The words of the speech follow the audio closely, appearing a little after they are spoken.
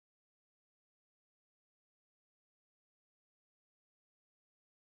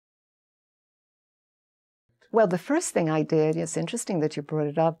Well, the first thing I did, it's interesting that you brought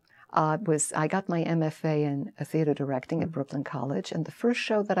it up, was I got my MFA in theater directing at Brooklyn College, and the first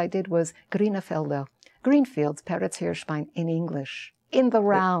show that I did was Greenfields, Peretz Hirschbein in English, in the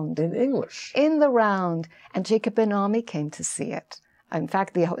round. In English? In the round. And Jacob Ben-Ami came to see it. In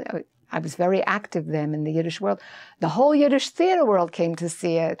fact, I was very active then in the Yiddish world. The whole Yiddish theater world came to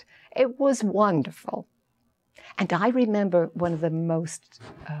see it. It was wonderful. And I remember one of the most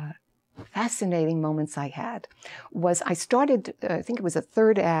fascinating moments I had was I started, I think it was a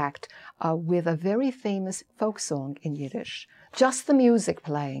third act, with a very famous folk song in Yiddish. Just the music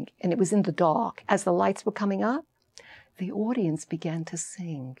playing, and it was in the dark. As the lights were coming up, the audience began to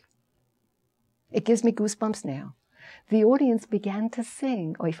sing. It gives me goosebumps now. The audience began to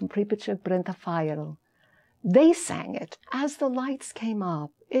sing, Oi from Pripyat brennt a fire. They sang it as the lights came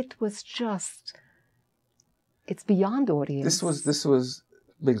up. It was just, it's beyond audience. This was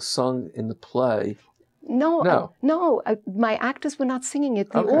being sung in the play? No. My actors were not singing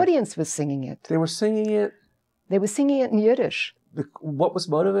it. The audience was singing it. They were singing it? They were singing it in Yiddish. What was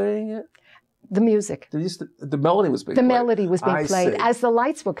motivating it? The music. The melody was being played. The melody was being played as the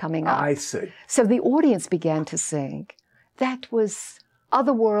lights were coming up. I see. So the audience began to sing. That was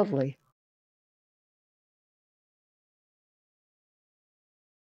otherworldly.